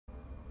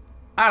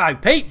Hello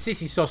peeps,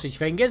 this is Sausage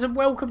Fingers and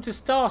welcome to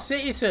Star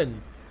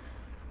Citizen.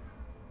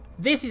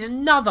 This is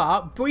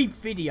another brief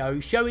video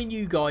showing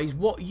you guys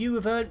what you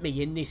have earned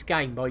me in this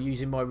game by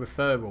using my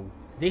referral.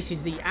 This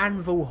is the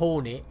Anvil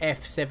Hornet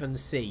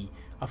F7C.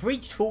 I've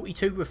reached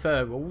 42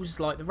 referrals,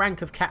 like the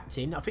rank of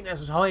captain. I think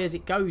that's as high as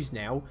it goes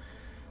now.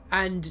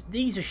 And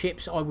these are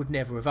ships I would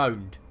never have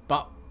owned.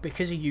 But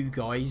because of you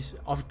guys,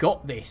 I've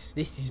got this.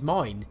 This is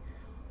mine.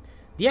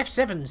 The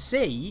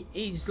F7C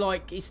is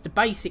like, it's the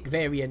basic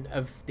variant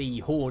of the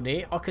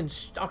Hornet. I can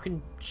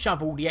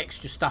shove all the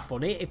extra stuff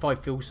on it if I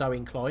feel so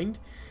inclined.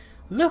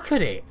 Look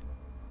at it.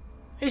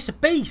 It's a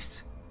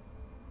beast.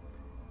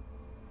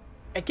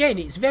 Again,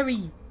 it's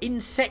very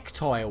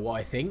insectile,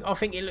 I think. I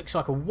think it looks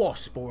like a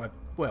wasp or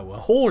a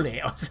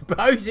hornet, I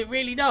suppose. It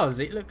really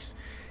does. It looks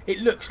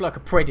like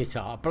a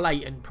predator, a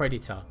blatant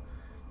predator.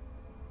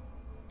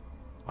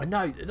 I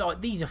know,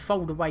 like, these are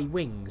fold-away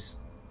wings.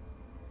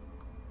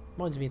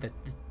 Reminds me of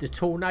the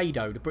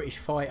Tornado, the British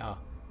fighter.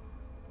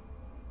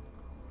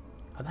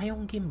 Are they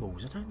on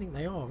gimbals? I don't think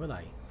they are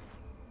they?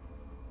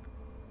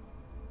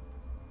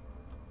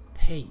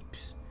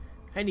 Peeps.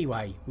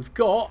 Anyway, we've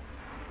got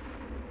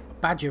a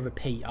Badger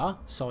repeater,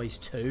 size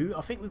 2.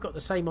 I think we've got the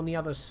same on the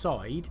other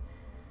side.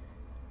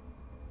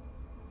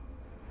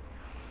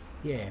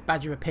 Yeah,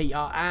 Badger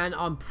repeater. And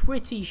I'm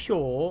pretty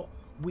sure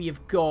we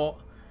have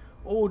got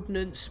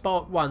Ordnance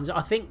Spark 1s.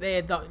 I think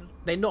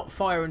they're not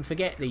fire and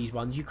forget, these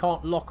ones. You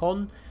can't lock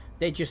on.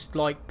 They're just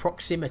like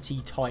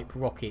proximity type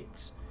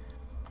rockets.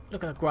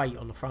 Look at the grate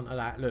on the front of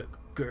that. Look.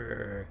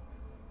 Grr.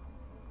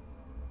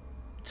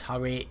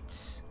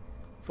 Turrets.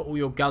 For all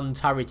your gun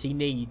turrety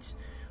needs.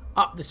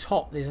 Up the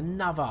top there's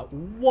another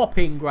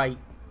whopping great.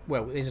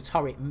 Well, there's a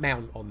turret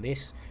mount on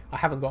this. I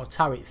haven't got a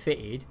turret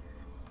fitted.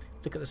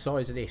 Look at the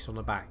size of this on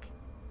the back.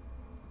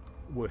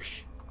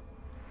 Whoosh.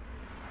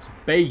 It's a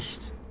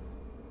beast.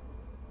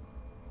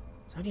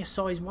 It's only a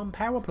size 1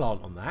 power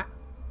plant on that.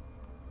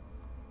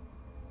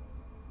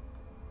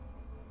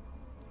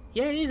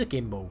 Yeah, it is a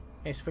gimbal.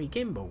 S3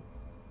 gimbal.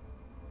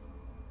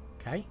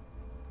 Okay.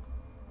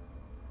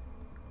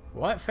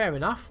 Right, fair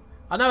enough.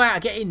 I know how to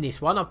get in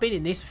this one. I've been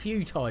in this a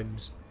few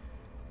times.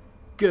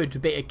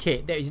 Good bit of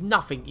kit. There's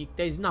nothing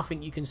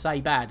you can say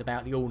bad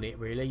about the Hornet,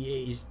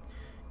 really. It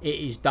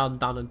is done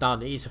and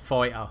done. It is a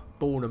fighter,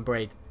 born and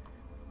bred.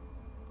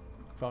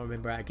 If I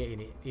remember how to get in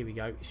it. Here we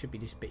go. It should be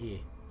this bit here.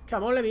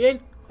 Come on, let me in.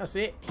 That's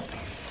it.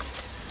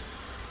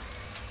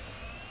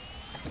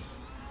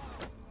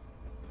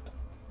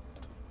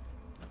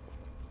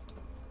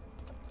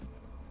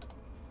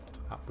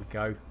 Up we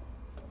go.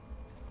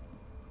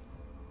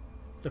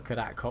 Look at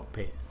that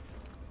cockpit.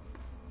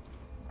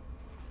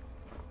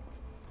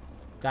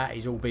 That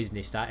is all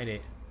business, that, isn't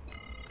it?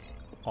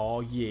 Oh,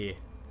 yeah.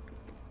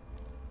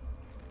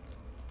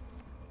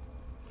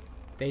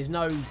 There's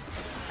no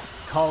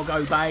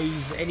cargo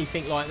bays,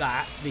 anything like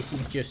that. This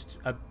is just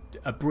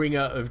a bringer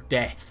of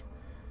death.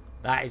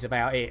 That is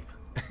about it.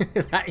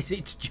 That is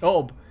its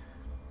job.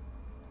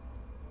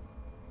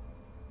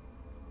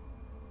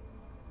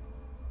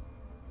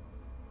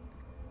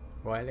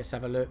 Right, let's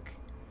have a look.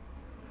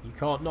 You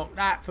can't knock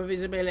that for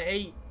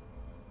visibility.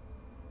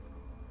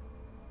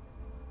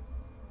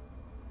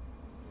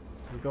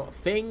 We've got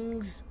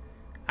things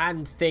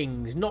and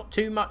things. Not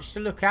too much to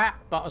look at,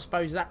 but I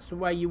suppose that's the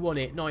way you want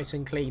it. Nice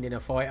and clean in a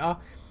fighter.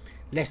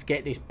 Let's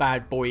get this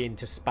bad boy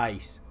into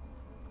space.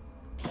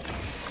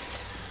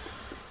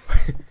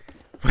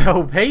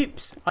 Well,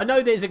 peeps, I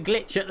know there's a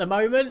glitch at the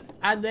moment,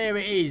 and there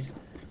it is.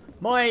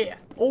 My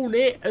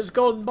Hornet has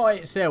gone by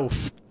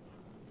itself.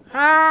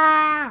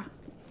 Ah!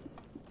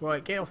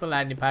 Right, get off the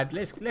landing pad.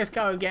 Let's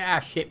go and get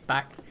our ship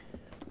back.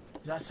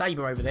 Is that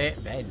Sabre over there?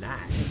 Very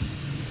nice.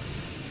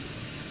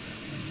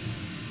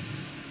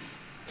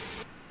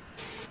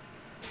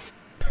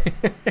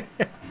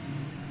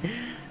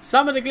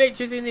 Some of the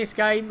glitches in this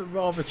game are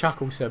rather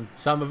chucklesome.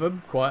 Some of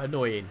them quite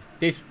annoying.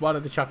 This one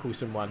of the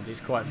chucklesome ones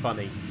is quite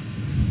funny.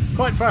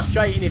 Quite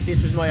frustrating if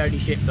this was my only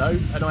ship though,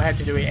 and I had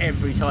to do it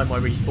every time I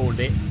respawned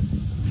it.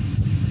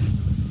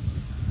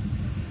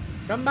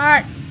 Come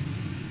back!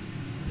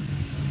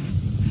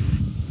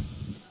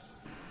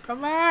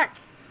 Come back!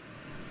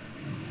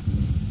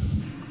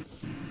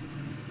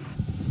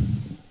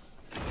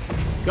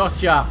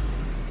 Gotcha!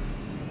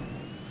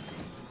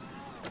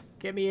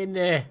 Get me in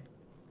there.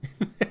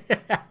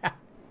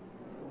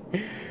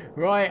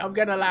 Right, I'm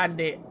gonna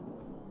land it.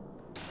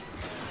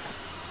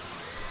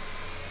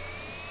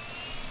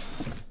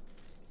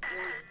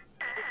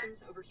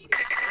 Systems overheated.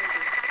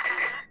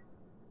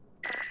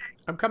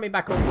 I'm coming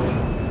back on board.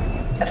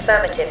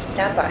 Affirmative,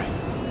 stand by.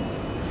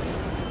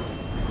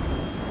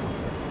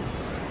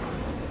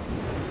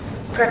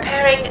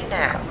 Preparing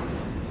now.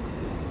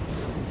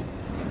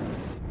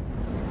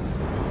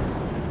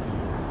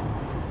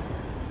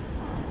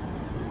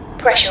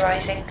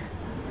 Pressurizing.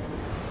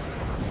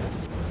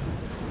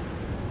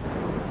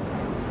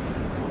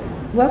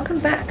 Welcome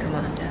back,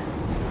 Commander.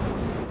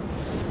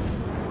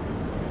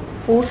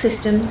 All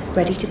systems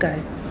ready to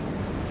go.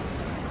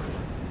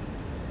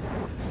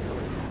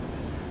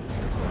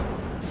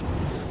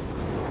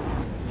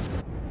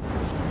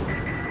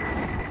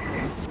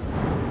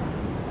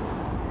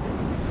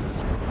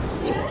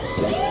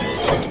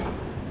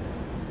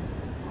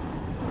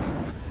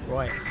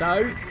 Right,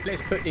 so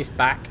let's put this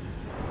back.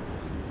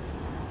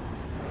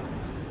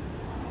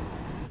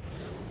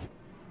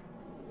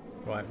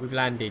 Right, we've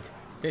landed.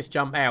 Let's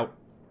jump out.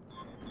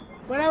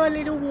 We'll have a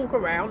little walk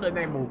around and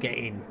then we'll get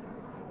in.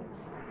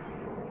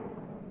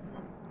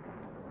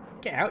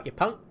 Get out, you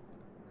punk.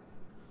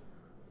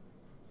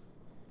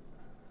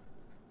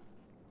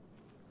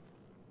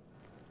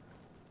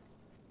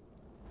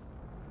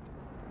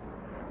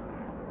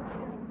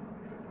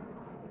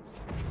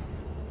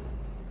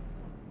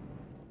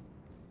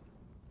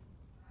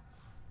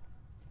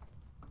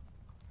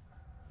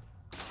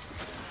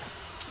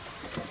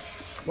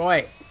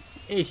 Right,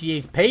 here she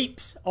is,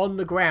 peeps, on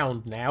the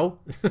ground now.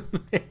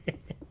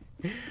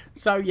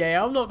 So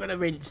yeah, I'm not going to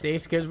rinse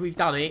this because we've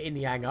done it in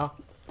the hangar.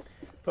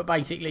 But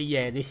basically,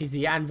 yeah, this is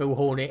the Anvil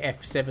Hornet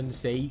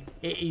F7C.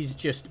 It is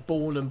just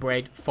born and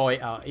bred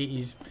fighter.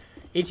 It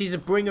is a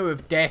bringer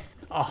of death,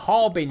 a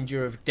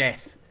harbinger of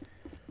death.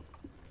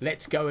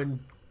 Let's go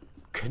and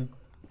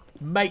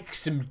make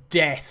some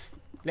death.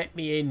 Let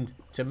me in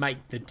to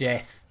make the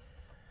death.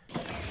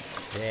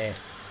 There.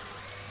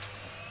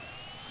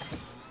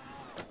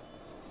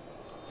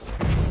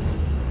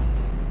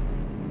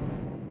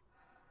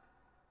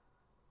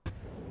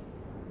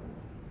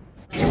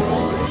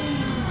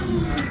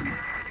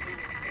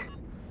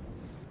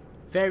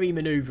 Very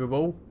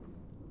manoeuvrable.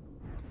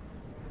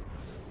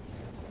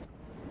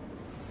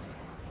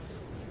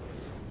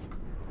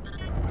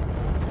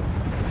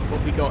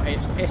 What we got?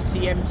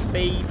 SCM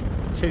speed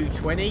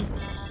 220.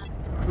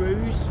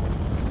 Cruise.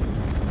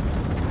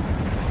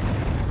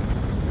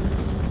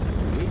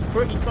 He's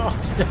pretty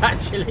fast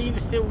actually. We're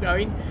still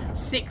going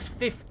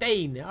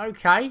 615.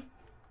 Okay.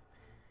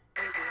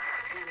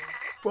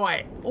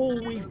 Right. All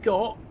we've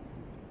got.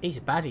 He's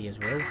a baddie as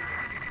well.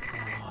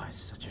 Oh, it's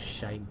such a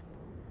shame.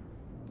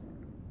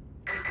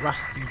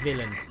 Rusty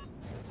villain.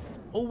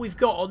 All we've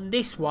got on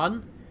this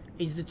one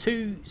is the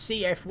 2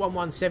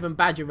 CF117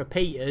 Badger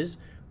repeaters,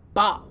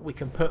 but we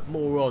can put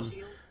more on.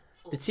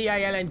 The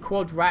TALN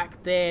quad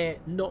rack, they're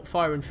not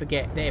fire and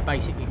forget. They're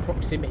basically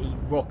proximity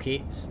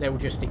rockets. They'll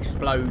just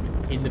explode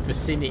in the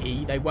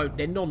vicinity. They won't.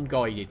 They're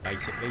non-guided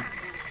basically.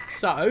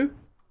 So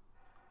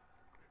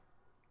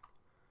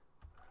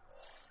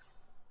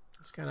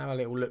let's go and have a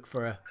little look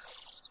for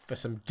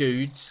some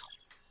dudes.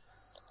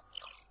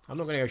 I'm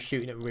not going to go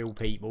shooting at real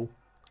people.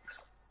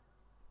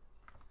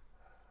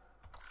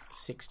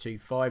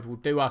 625 will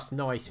do us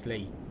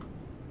nicely.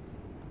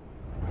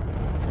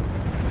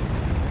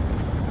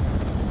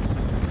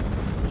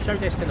 Show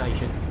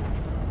destination.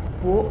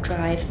 Warp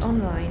drive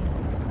online.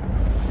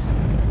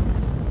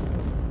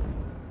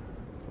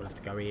 We'll have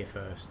to go here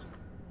first.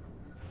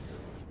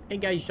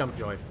 Engage jump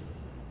drive.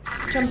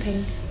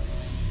 Jumping.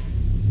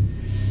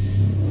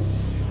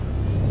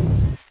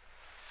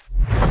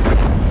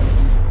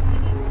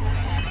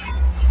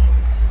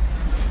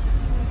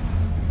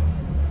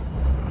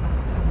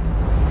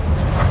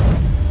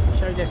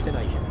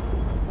 Destination.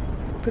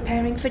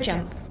 Preparing for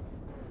jump.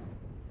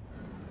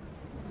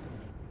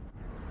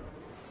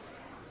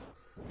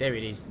 There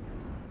it is.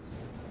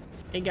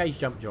 Engage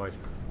jump drive.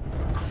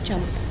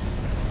 Jump.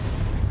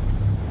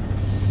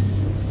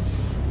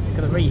 Look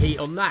at the reheat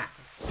on that.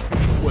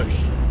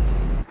 Whoosh.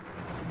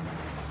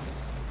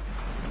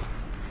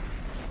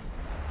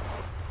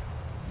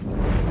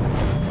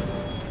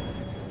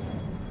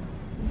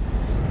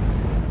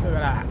 Look at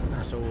that.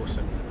 That's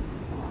awesome.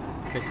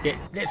 Let's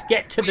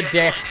get to the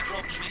death.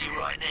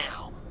 Right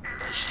now,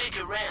 but stick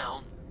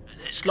around.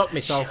 Lock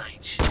missile.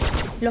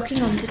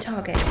 Locking on to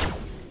target.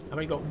 I've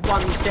only got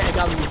one set of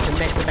guns to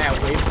mess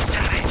about with.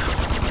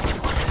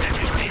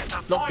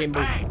 Lock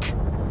gimbal.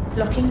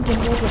 Locking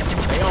gimbal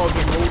weapons. They are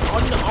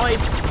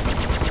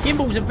gimbal.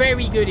 Gimbals are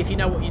very good if you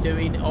know what you're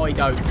doing. I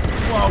don't.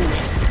 Whoa,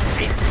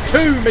 it's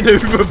too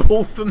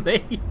manoeuvrable for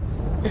me.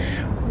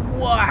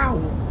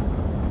 Wow.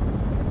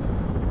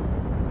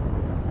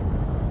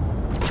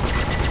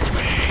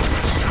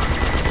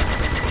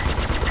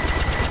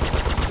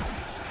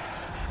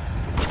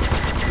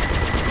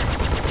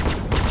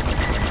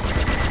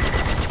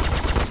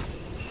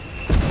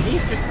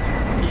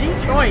 Is he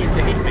trying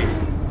to hit me?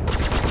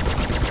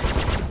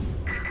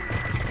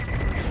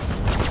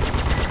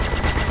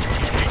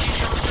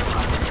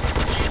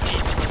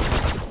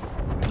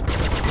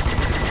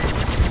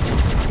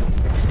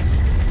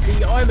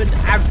 See, I'm an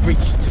average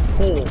to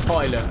poor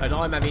pilot and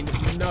I'm having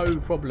no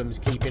problems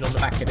keeping on the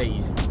back of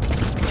these.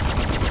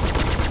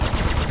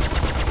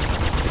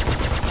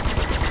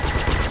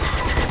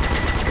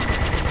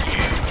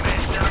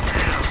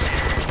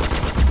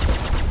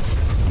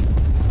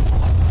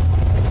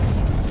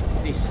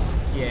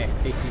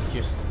 This is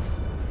just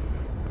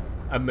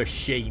a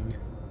machine.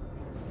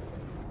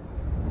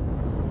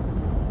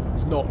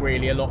 There's not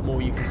really a lot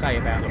more you can say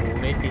about the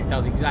Hornet. It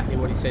does exactly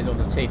what it says on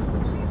the tin.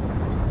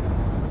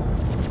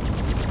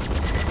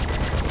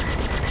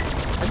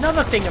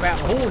 Another thing about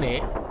the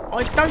Hornet,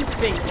 I don't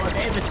think I've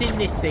ever seen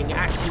this thing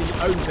actually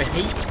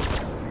overheat.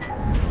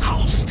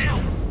 Hold still.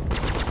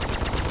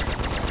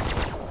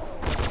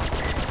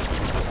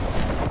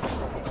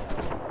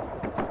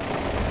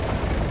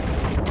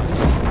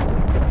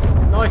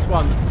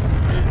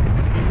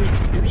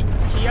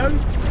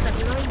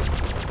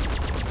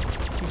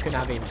 can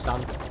have him,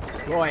 son.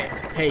 Right,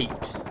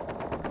 peeps.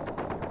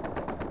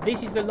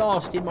 This is the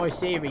last in my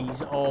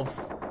series of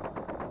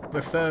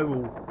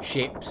referral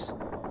ships.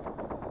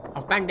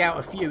 I've banged out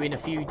a few in a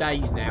few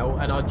days now,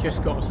 and I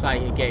just got to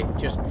say again,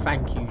 just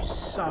thank you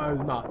so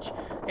much.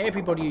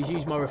 Everybody who's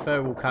used my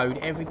referral code,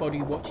 everybody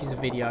who watches the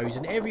videos,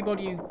 and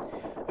everybody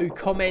who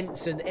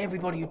comments, and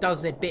everybody who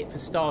does their bit for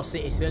Star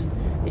Citizen.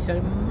 It's an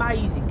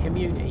amazing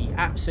community,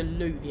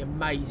 absolutely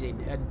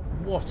amazing, and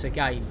what a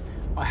game.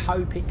 I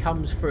hope it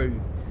comes through.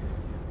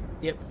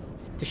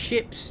 The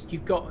ships,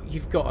 you've got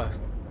to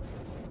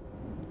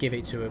give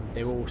it to them.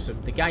 They're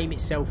awesome. The game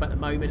itself at the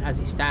moment as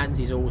it stands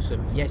is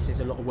awesome. Yes, there's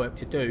a lot of work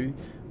to do,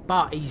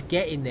 but he's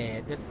getting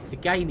there. The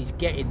game is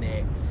getting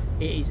there.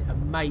 It is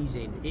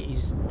amazing. It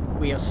is.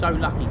 We are so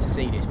lucky to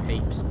see this,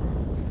 peeps.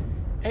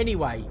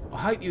 Anyway, I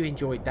hope you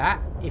enjoyed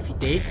that. If you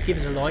did, give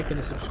us a like and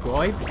a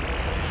subscribe.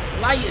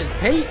 Laters,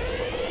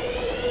 peeps.